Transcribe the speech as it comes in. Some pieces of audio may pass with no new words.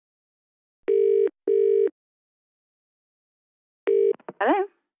Hello?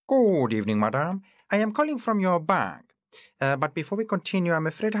 Good evening, madam. I am calling from your bank. But before we continue, I'm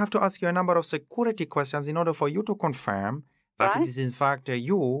afraid I have to ask you a number of security questions in order for you to confirm that Right. it is in fact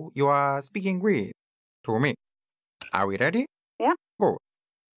you are speaking with to me. Are we ready? Yeah. Good.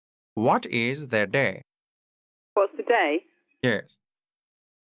 What is the day? What's the day? Yes.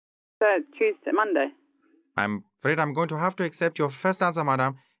 Tuesday, Monday. I'm afraid I'm going to have to accept your first answer,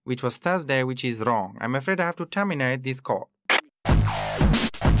 madam, which was Thursday, which is wrong. I'm afraid I have to terminate this call.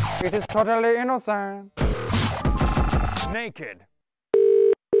 It is totally innocent. Naked.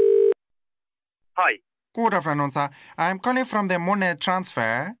 Hi. Good afternoon, sir. I'm calling from the money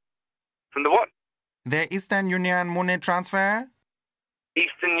transfer. From the what? The Eastern Union money transfer?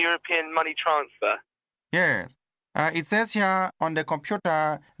 Eastern European money transfer. Yes. It says here on the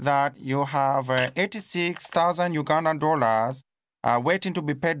computer that you have 86,000 Ugandan dollars waiting to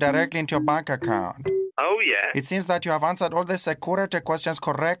be paid directly into your bank account. Oh, yeah? It seems that you have answered all the security questions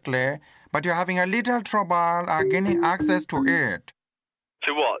correctly, but you're having a little trouble gaining access to it.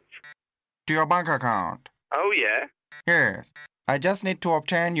 To what? To your bank account. Oh, yeah? Yes. I just need to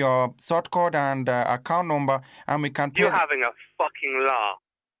obtain your sort code and account number, and we can pay... You're having a fucking laugh.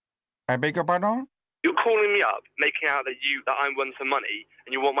 I beg your pardon? You're calling me up, making out that I won some money,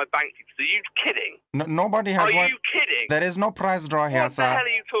 and you want my bank details. Are you kidding? Nobody has... Are you kidding? There is no price draw here, sir. What the hell are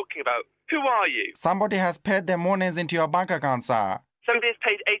you talking about? Who are you? Somebody has paid the monies into your bank account, sir. Somebody has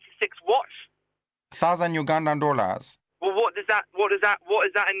paid 86 what? 1,000 Ugandan dollars. Well, what is that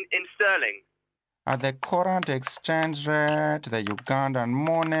in sterling? At the current exchange rate, the Ugandan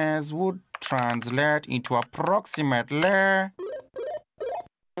monies would translate into approximately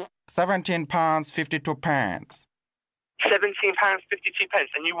 £17.52. £17.52,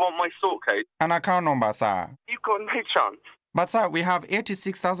 and you want my sort code? An account number, sir. You've got no chance. But, sir, we have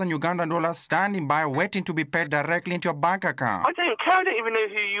 86,000 Ugandan dollars standing by waiting to be paid directly into your bank account. I don't care. I don't even know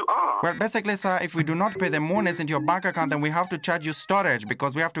who you are. Well, basically, sir, if we do not pay the monies into your bank account, then we have to charge you storage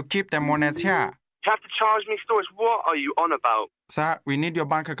because we have to keep the monies here. You have to charge me storage. What are you on about? Sir, we need your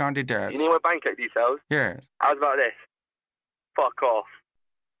bank account details. You need my bank account details? Yes. How's about this? Fuck off.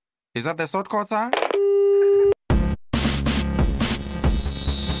 Is that the sort code, sir?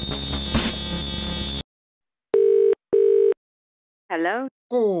 Hello?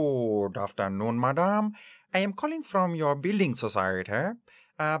 Good afternoon, madam. I am calling from your building society.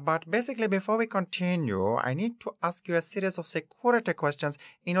 But basically, before we continue, I need to ask you a series of security questions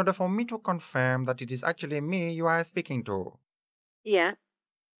in order for me to confirm that it is actually me you are speaking to. Yeah.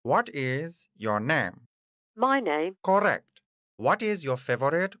 What is your name? My name? Correct. What is your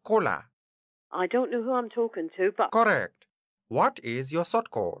favorite cola? I don't know who I'm talking to, but... Correct. What is your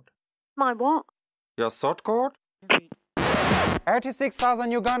sort code? My what? Your sort code?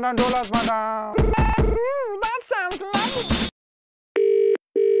 86,000 Ugandan dollars, madam. That sounds lovely.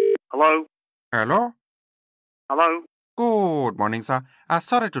 Hello? Hello? Hello? Good morning, sir.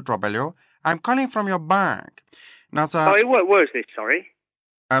 Sorry to trouble you. I'm calling from your bank. Now, sir... Sorry, where is this, sorry?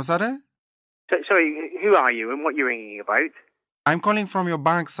 I'm sorry? Sorry, who are you and what you're ringing about? I'm calling from your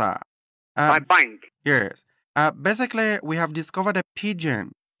bank, sir. My bank? Yes. Basically, we have discovered a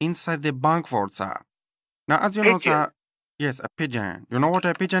pigeon inside the bank vault, sir. Now, as you know, sir... Yes, a pigeon. You know what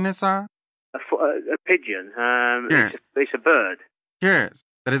a pigeon is, sir? A pigeon? Yes. It's a bird. Yes.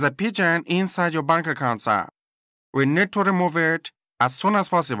 There is a pigeon inside your bank account, sir. We need to remove it as soon as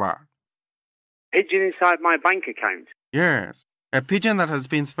possible. Pigeon inside my bank account? Yes. A pigeon that has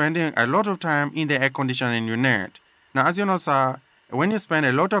been spending a lot of time in the air conditioning unit. Now, as you know, sir, when you spend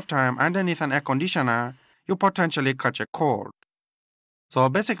a lot of time underneath an air conditioner, you potentially catch a cold. So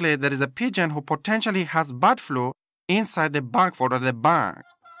basically, there is a pigeon who potentially has bird flu inside the bank vault of the bank.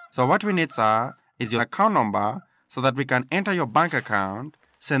 So what we need, sir, is your account number so that we can enter your bank account,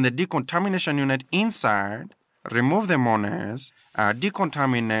 send the decontamination unit inside, remove the monies,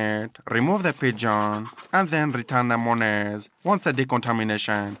 decontaminate, remove the pigeon, and then return the monies once the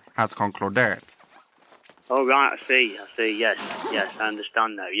decontamination has concluded. Oh, right, I see, yes, I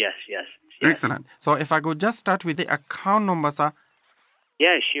understand now, yes. Excellent. So if I could just start with the account number, sir.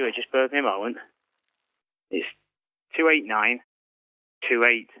 Yeah, sure, just bear with me a moment. It's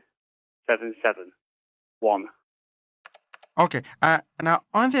 289-28771. Okay. Now,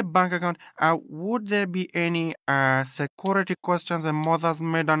 on the bank account, would there be any security questions, a mother's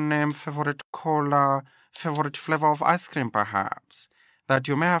maiden name, favorite color, favorite flavor of ice cream, perhaps, that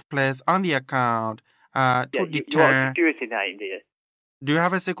you may have placed on the account to deter... You want a security name, do you? Do you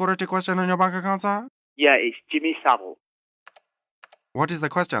have a security question on your bank account, sir? Yeah, it's Jimmy Savile. What is the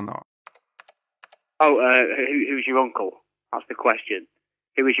question, though? Oh, who's your uncle? That's the question.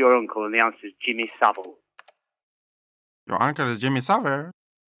 Who is your uncle? And the answer is Jimmy Savile. Your uncle is Jimmy Savile.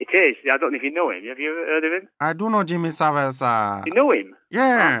 It is. I don't know if you know him. Have you ever heard of him? I do know Jimmy Savile, sir. You know him?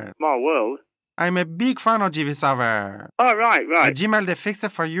 Yeah. Oh, small world. I'm a big fan of Jimmy Savile. Oh, right. Jimmy, they fixed it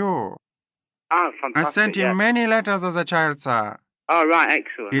for you. Oh, fantastic. I sent him many letters as a child, sir. Oh, right.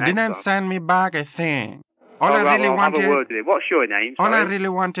 Excellent. He didn't send me back a thing. All I really wanted... Have a word with him. What's your name? Sorry? All I really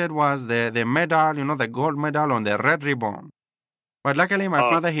wanted was the medal, the gold medal on the red ribbon. But luckily, my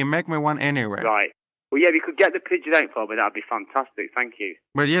father, he make me one anyway. Right. Well, yeah, if you could get the pigeon out for me, that'd be fantastic. Thank you.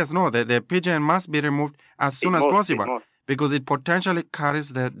 But yes, no, the pigeon must be removed as soon as possible. Because it potentially carries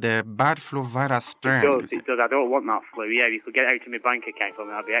the bad flu virus strain. It does. I don't want that flu. Yeah, if you could get it out to my bank account for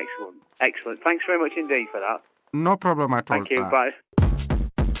me, that'd be excellent. Excellent. Thanks very much indeed for that. No problem at all, Thank you. Sir. Bye.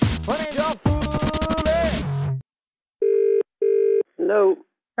 Hello.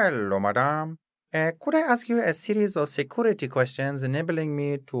 Hello, madam. Could I ask you a series of security questions enabling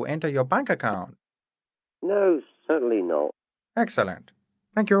me to enter your bank account? No, certainly not. Excellent.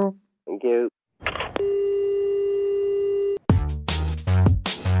 Thank you. Thank you.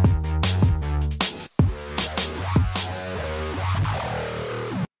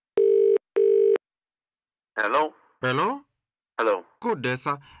 Hello? Hello? Hello. Good day,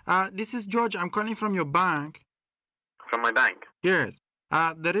 sir. This is George. I'm calling from your bank. From my bank? Yes.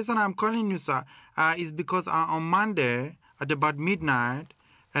 The reason I'm calling you, sir, is because on Monday at about midnight,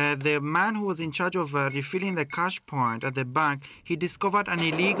 the man who was in charge of refilling the cash point at the bank, he discovered an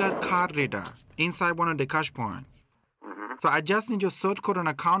illegal card reader inside one of the cash points. Mm-hmm. So I just need your sort code and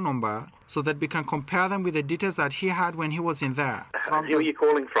account number so that we can compare them with the details that he had when he was in there. Who are you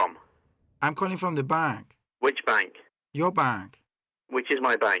calling from? I'm calling from the bank. Which bank? Your bank. Which is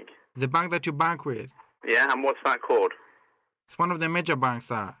my bank? The bank that you bank with. Yeah, and what's that code? It's one of the major banks,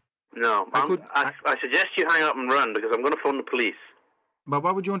 sir. No, I suggest you hang up and run because I'm going to phone the police. But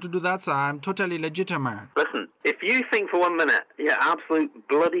why would you want to do that, sir? I'm totally legitimate. Listen, if you think for 1 minute you're absolute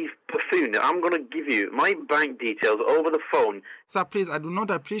bloody buffoon, I'm going to give you my bank details over the phone. Sir, please, I do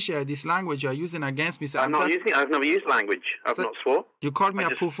not appreciate this language you're using against me, sir. I've never used language. I've not swore. You called me a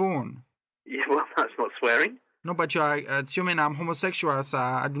buffoon. Yeah, well, that's not swearing. No, but you are assuming I'm homosexual, sir.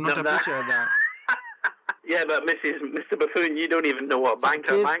 I do not appreciate that. Yeah, but Mr. Buffoon, you don't even know what bank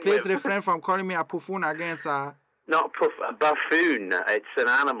I bank Please with. refrain from calling me a buffoon again, sir. Not a buffoon. It's an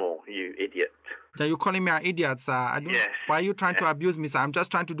animal, you idiot. Are you calling me an idiot, sir? Yes. Why are you trying to abuse me, sir? I'm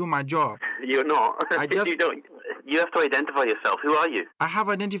just trying to do my job. You're not. You have to identify yourself. Who are you? I have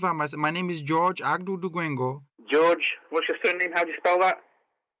identified myself. My name is George Agdgdgwngo. George, what's your surname? How do you spell that?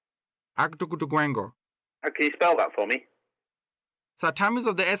 Agdgdgwngo. Can you spell that for me? Sir, time is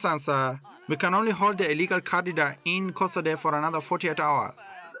of the essence, sir. We can only hold the illegal card reader in custody for another 48 hours.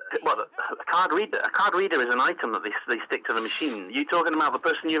 What, a card reader? A card reader is an item that they stick to the machine. You talking about the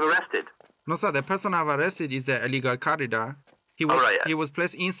person you've arrested? No, sir. The person I've arrested is the illegal card reader. He was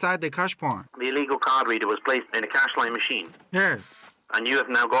placed inside the cash point. The illegal card reader was placed in a cash line machine? Yes. And you have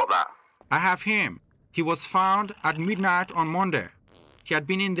now got that? I have him. He was found at midnight on Monday. He had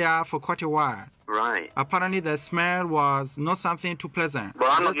been in there for quite a while. Right. Apparently the smell was not something too pleasant. Well,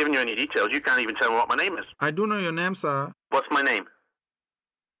 I'm not giving you any details. You can't even tell me what my name is. I do know your name, sir. What's my name?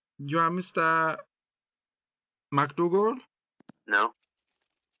 You are Mr. McDougall? No.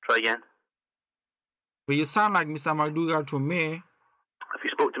 Try again. But you sound like Mr. McDougall to me. Have you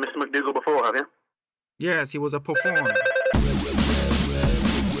spoke to Mr. McDougall before, have you? Yes, he was a performer.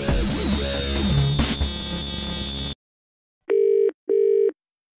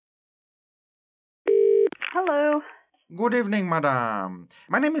 Hello. Good evening, madam.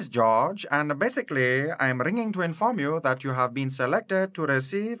 My name is George, and basically, I'm ringing to inform you that you have been selected to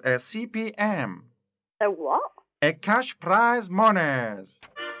receive a CPM. A what? A cash prize monies.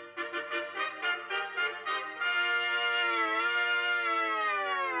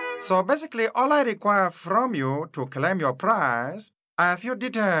 So basically, all I require from you to claim your prize are a few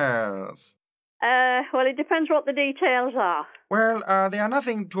details. Well, it depends what the details are. Well, they are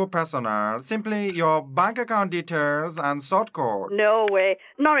nothing too personal. Simply your bank account details and sort code. No way.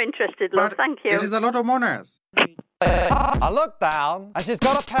 Not interested, love. But Thank you. it is a lot of monies. I look down and she's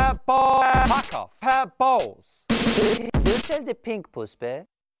got a pair of balls. Pack off. Pair of balls. Do you sell the pink puss, bear?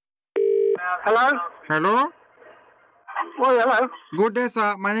 Hello? Hello? Well, hello. Good day,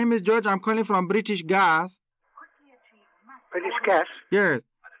 sir. My name is George. I'm calling from British Gas. British Gas? Yes.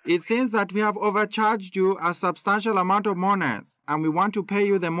 It seems that we have overcharged you a substantial amount of monies, and we want to pay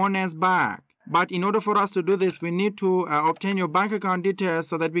you the monies back. But in order for us to do this, we need to obtain your bank account details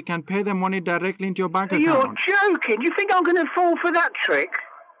so that we can pay the money directly into your bank account. You're joking. You think I'm going to fall for that trick?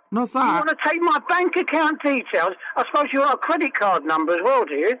 No, sir. You want to take my bank account details? I suppose you want a credit card number as well,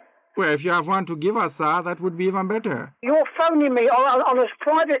 do you? Well, if you have one to give us, sir, that would be even better. You're phoning me on a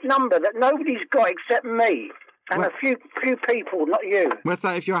private number that nobody's got except me. And What? a few people, not you. Well,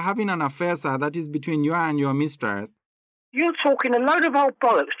 sir, if you're having an affair, sir, that is between you and your mistress. You're talking a load of old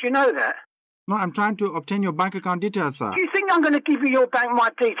bollocks, do you know that? No, I'm trying to obtain your bank account details, sir. Do you think I'm going to give you my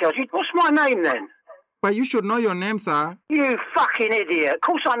details? What's my name then? But you should know your name, sir. You fucking idiot. Of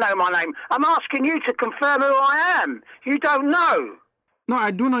course I know my name. I'm asking you to confirm who I am. You don't know. No,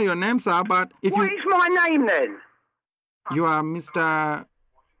 I do know your name, sir, but if What is my name then? you are Mr.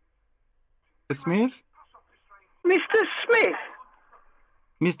 Smith? Mr. Smith.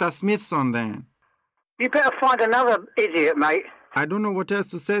 Mr. Smithson, then. You better find another idiot, mate. I don't know what else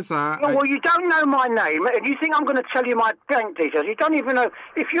to say, sir. Oh, well, you don't know my name, and you think I'm going to tell you my bank details. You don't even know.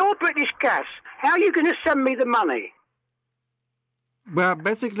 If you're British Gas, how are you going to send me the money? Well,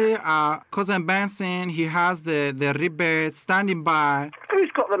 basically, cousin Benson, he has the rebate standing by.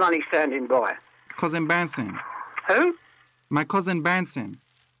 Who's got the money standing by? Cousin Benson. Who? My cousin Benson.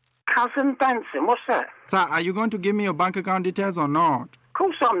 Cousin Benson. What's that? Sir, are you going to give me your bank account details or not? Of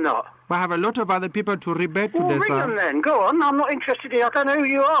course I'm not. I have a lot of other people to rebate Well, today, ring them sir. then. Go on. I'm not interested in. I don't know who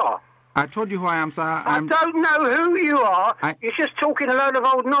you are. I told you who I am, sir. I don't know who you are. I- You're just talking a load of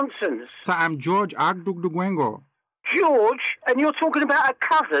old nonsense. Sir, I'm George Agdgdgwngo. George, and you're talking about a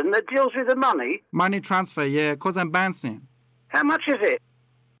cousin that deals with the money. Money transfer, yeah, cousin Benson. How much is it?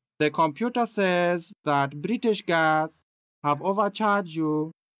 The computer says that British Gas have overcharged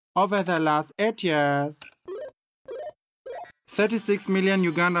you over the last 8 years 36 million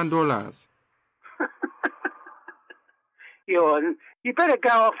Ugandan dollars. You better go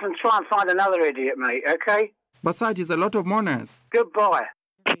off and try and find another idiot, mate, okay? But sir, it is a lot of monies. Goodbye.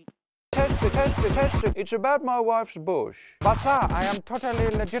 Test it. It's about my wife's bush. But sir, I am totally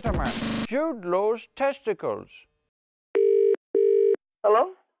legitimate. Jude Law's testicles.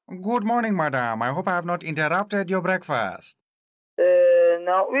 Hello? Good morning, madam. I hope I have not interrupted your breakfast.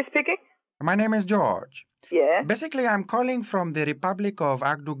 No. Who's speaking? My name is George. Yeah. Basically, I'm calling from the Republic of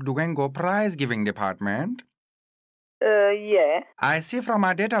Agdgdgwngo Prize Giving Department. Yeah. I see from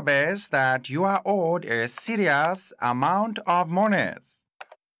our database that you are owed a serious amount of monies.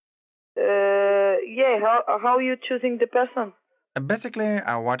 Yeah. How are you choosing the person? Basically,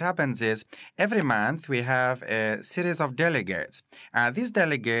 what happens is every month we have a series of delegates. These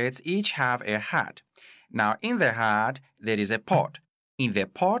delegates each have a hat. Now, in the hat, there is a pot. In the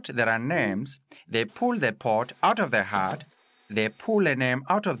pot, there are names. They pull the pot out of the hat. They pull a name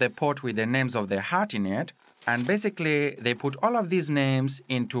out of the pot with the names of the hat in it. And basically, they put all of these names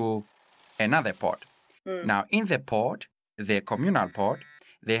into another pot. Now, in the pot, the communal pot,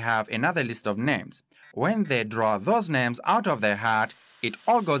 they have another list of names. When they draw those names out of the hat, it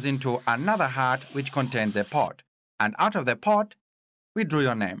all goes into another hat which contains a pot. And out of the pot, we drew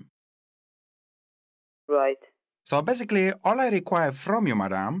your name. Right. So basically, all I require from you,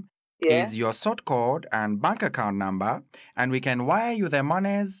 madam, Yeah. is your sort code and bank account number, and we can wire you the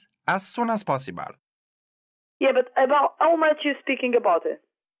monies as soon as possible. Yeah, but about how much you speaking about it?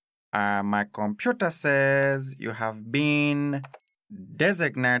 My computer says you have been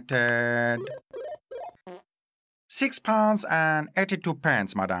designated £6 and 82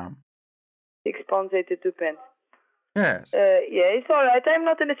 pence, madam. £6.82. Yes. Yeah, it's all right. I'm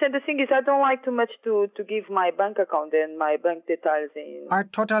not understand. The thing is, I don't like too much to give my bank account and my bank details in. I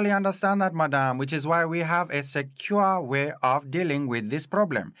totally understand that, madam, which is why we have a secure way of dealing with this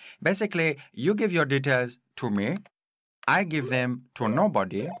problem. Basically, you give your details to me, I give them to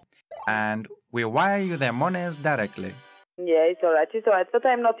nobody, and we wire you the monies directly. Yeah, it's all right. It's all right. But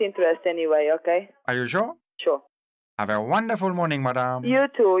I'm not interested anyway, okay? Are you sure? Sure. Have a wonderful morning, madam. You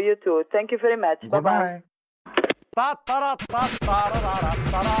too, you too. Thank you very much. Bye-bye. Goodbye.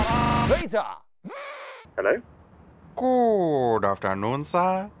 Later. Hello? Good afternoon,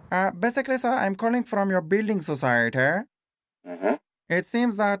 sir. Basically, sir, I'm calling from your building society. Mm-hmm. It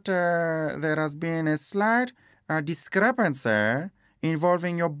seems that there has been a slight discrepancy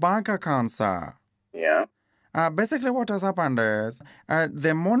involving your bank account, sir. Yeah. Basically, what has happened is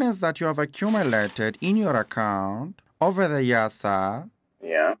the monies that you have accumulated in your account over the years, sir,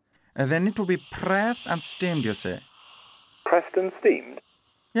 Yeah. they need to be pressed and steamed, you see. Pressed and steamed?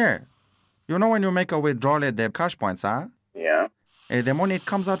 Yes. You know when you make a withdrawal at the cash point, sir? Yeah. The money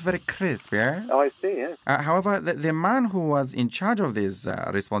comes out very crisp, yeah? Oh, I see, yes. However, the man who was in charge of these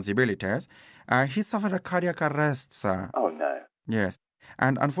responsibilities, he suffered a cardiac arrest, sir. Oh, no. Yes.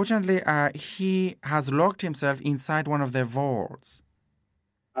 And unfortunately, he has locked himself inside one of the vaults.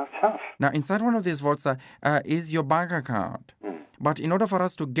 That's tough. Now, inside one of these vaults is your bank account. But in order for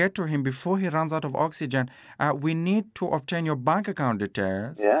us to get to him before he runs out of oxygen, we need to obtain your bank account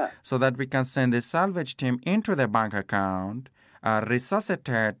details so that we can send the salvage team into the bank account,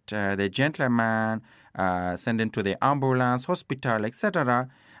 resuscitate the gentleman, send him to the ambulance, hospital, etc.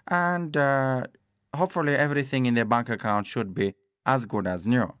 And hopefully everything in the bank account should be as good as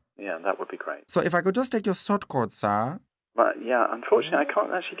new. Yeah, that would be great. So if I could just take your sort code, sir. But yeah, unfortunately, I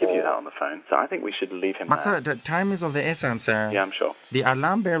can't actually give you that on the phone, so I think we should leave him But there. sir, the time is of the essence, sir. Yeah, I'm sure. The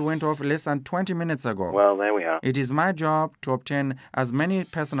alarm bell went off less than 20 minutes ago. Well, there we are. It is my job to obtain as many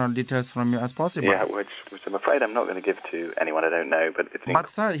personal details from you as possible. Yeah, which I'm afraid I'm not going to give to anyone I don't know, but it's... But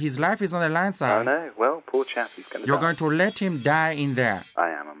sir, his life is on the line, sir. Oh, no. Well, poor chap, he's going to You're die. going to let him die in there. I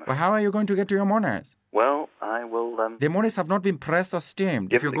am, I'm But afraid. how are you going to get to your monies? Well, I will... The monies have not been pressed or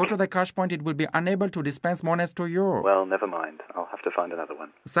steamed. If you go to the cash point, it will be unable to dispense monies to you. Well, never mind. I'll have to find another one.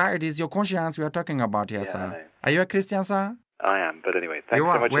 Sir, it is your conscience we are talking about here, Yeah, I sir. know. Are you a Christian, sir? I am, but anyway, thanks You so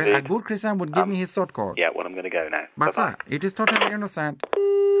are. much Well, indeed. a good Christian would give me his sort code. Yeah, well, I'm going to go now. But Bye-bye. sir, it is totally innocent.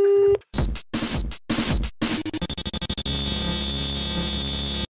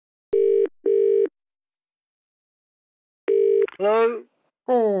 Hello?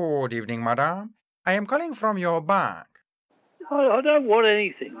 Good evening, madam. I am calling from your bank. I don't want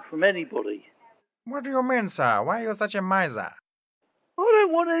anything from anybody. What do you mean, sir? Why are you such a miser? I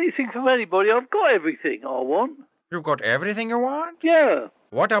don't want anything from anybody. I've got everything I want. You've got everything you want? Yeah.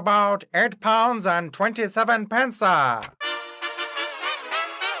 What about £8 and 27 pence, sir?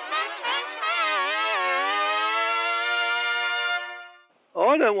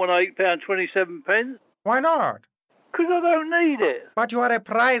 I don't want £8.27. Why not? Because I don't need it. But you are a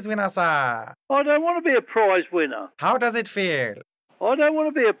prize winner, sir. I don't want to be a prize winner. How does it feel? I don't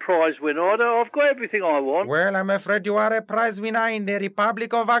want to be a prize winner. I've got everything I want. Well, I'm afraid you are a prize winner in the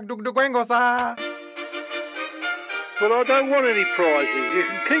Republic of Agdgdgwngo, sir. But I don't want any prizes. You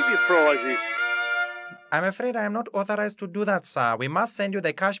can keep your prizes. I'm afraid I am not authorized to do that, sir. We must send you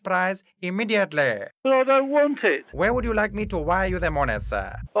the cash prize immediately. But I don't want it. Where would you like me to wire you the money,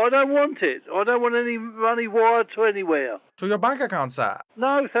 sir? I don't want it. I don't want any money wired to anywhere. To your bank account, sir.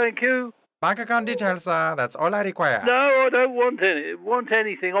 No, thank you. Bank account details, sir. That's all I require. No, I don't want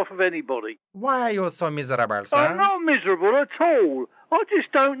anything off of anybody. Why are you so miserable, sir? I'm not miserable at all. I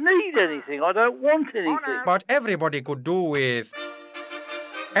just don't need anything. I don't want anything. But everybody could do with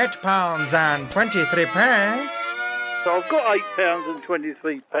 £8 and 23 pence. So I've got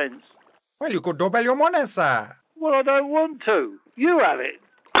 £8.23. Well, you could double your money, sir. Well, I don't want to. You have it.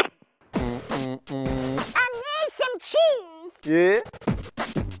 I need some cheese. Yeah?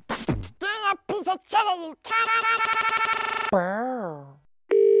 Give me a piece of cheddar, you cat.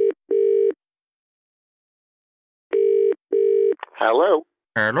 Hello?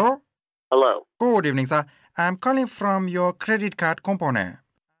 Hello? Hello? Good evening, sir. I'm calling from your credit card company.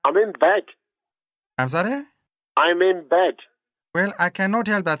 I'm in bed. I'm sorry? I'm in bed. Well, I cannot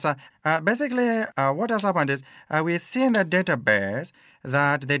help that, sir. Basically, what has happened is we see in the database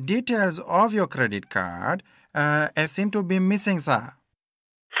that the details of your credit card seem to be missing, sir.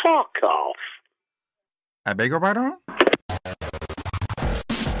 Fuck off. I beg your pardon?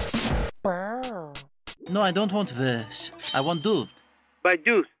 No, I don't want verse. I want duvd. By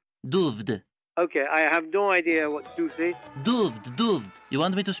deuce. Duvd. Okay, I have no idea what deuce is. Duvd. You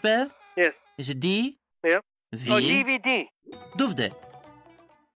want me to spell? Yes. Is it D? Yeah. V? Oh, DVD. Duvde.